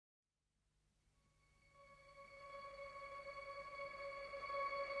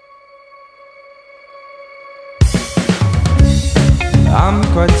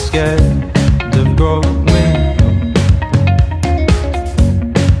scared of growing up.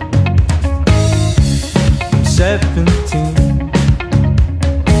 I'm 17.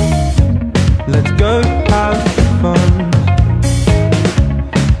 Let's go have fun.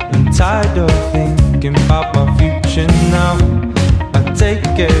 I'm tired of thinking about my future now. I take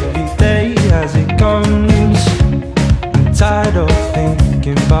every day as it comes. I'm tired of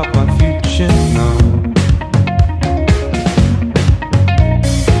thinking about my future now.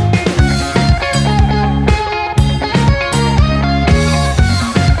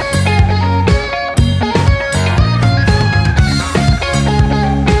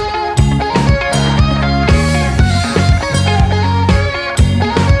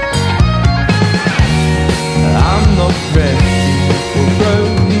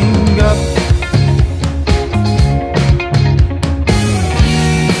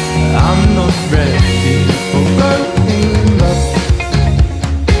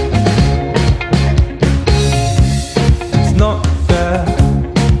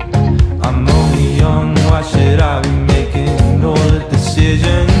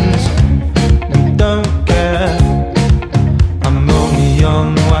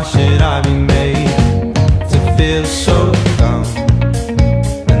 So down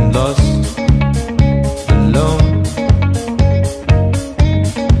and lost, alone.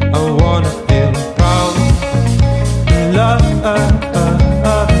 I wanna feel proud and love.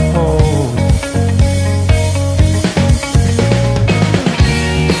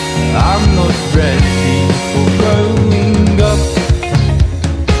 I'm not ready for growing up.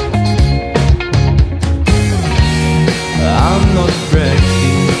 I'm not ready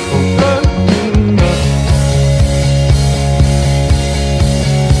for growing up.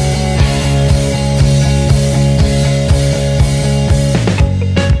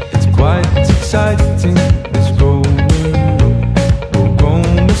 Exciting, let's go. We'll go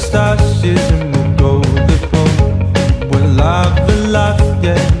moustaches and we'll go the pole. We'll laugh,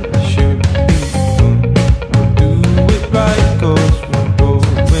 yeah.